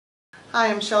Hi,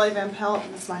 I'm Shelly Van Pelt.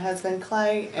 This is my husband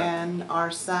Clay, and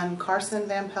our son Carson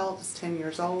Van Pelt is 10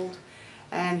 years old,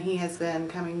 and he has been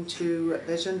coming to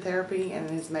vision therapy and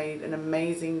has made an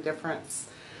amazing difference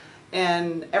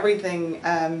in everything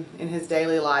in his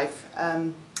daily life.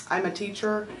 I'm a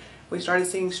teacher. We started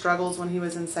seeing struggles when he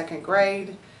was in second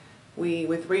grade.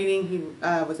 With reading, he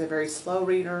was a very slow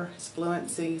reader, his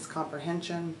fluency, his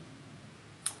comprehension.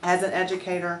 As an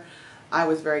educator, I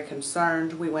was very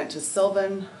concerned. We went to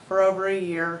Sylvan for over a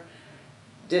year,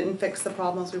 didn't fix the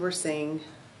problems we were seeing.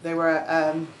 They were,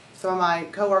 some of my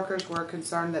coworkers were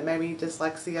concerned that maybe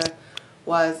dyslexia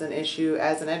was an issue.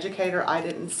 As an educator, I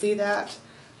didn't see that,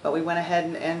 but we went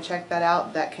ahead and checked that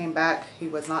out. That came back, he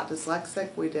was not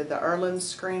dyslexic. We did the Erlin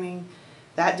screening.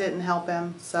 That didn't help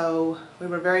him, so we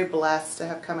were very blessed to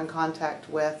have come in contact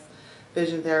with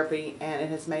vision therapy, and it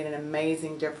has made an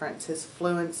amazing difference. His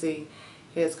fluency,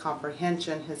 his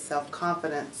comprehension, his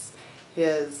self-confidence,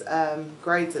 his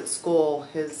grades at school,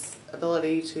 his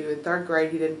ability to, in third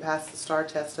grade he didn't pass the STARR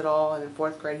test at all, and in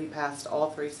fourth grade he passed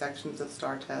all 3 sections of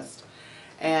STARR test.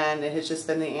 And it has just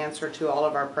been the answer to all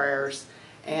of our prayers.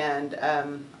 And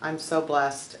I'm so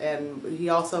blessed. And he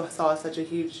also saw such a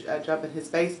huge jump in his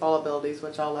baseball abilities,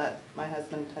 which I'll let my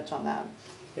husband touch on that.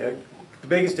 Yeah, the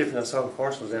biggest difference I saw in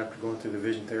Carson was after going through the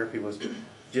vision therapy was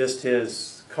just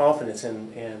his confidence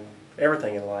in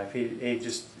everything in life. He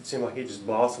just, it seemed like he just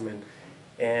blossomed,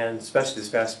 and especially this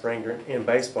past spring in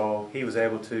baseball, he was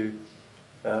able to,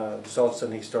 just all of a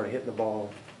sudden he started hitting the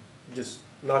ball, just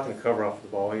knocking the cover off the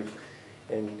ball.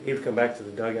 And he would come back to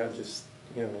the dugout just,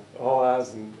 you know, all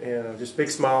eyes and just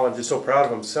big smile and just so proud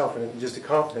of himself and just the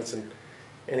confidence.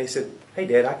 And he said, "Hey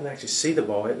Dad, I can actually see the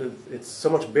ball. It's so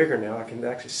much bigger now. I can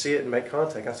actually see it and make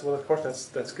contact." I said, "Well, of course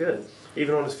that's good."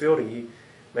 Even on his fielding, he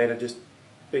made just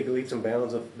big leaps and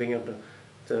bounds of being able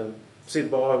to see the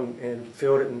ball and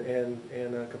field it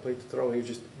and complete the throw.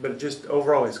 But just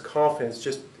overall, his confidence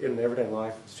just in everyday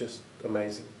life is just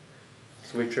amazing.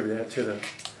 So we attribute that to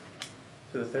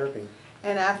the therapy.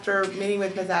 And after meeting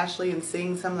with Ms. Ashley and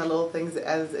seeing some of the little things,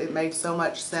 as it made so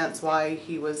much sense why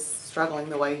he was struggling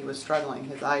the way he was struggling,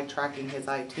 his eye tracking, his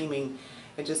eye teaming,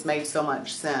 it just made so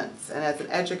much sense. And as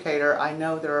an educator, I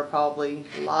know there are probably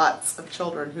lots of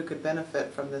children who could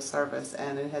benefit from this service,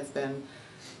 and it has been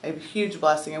a huge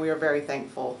blessing, and we are very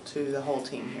thankful to the whole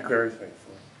team here. Very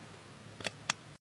thankful.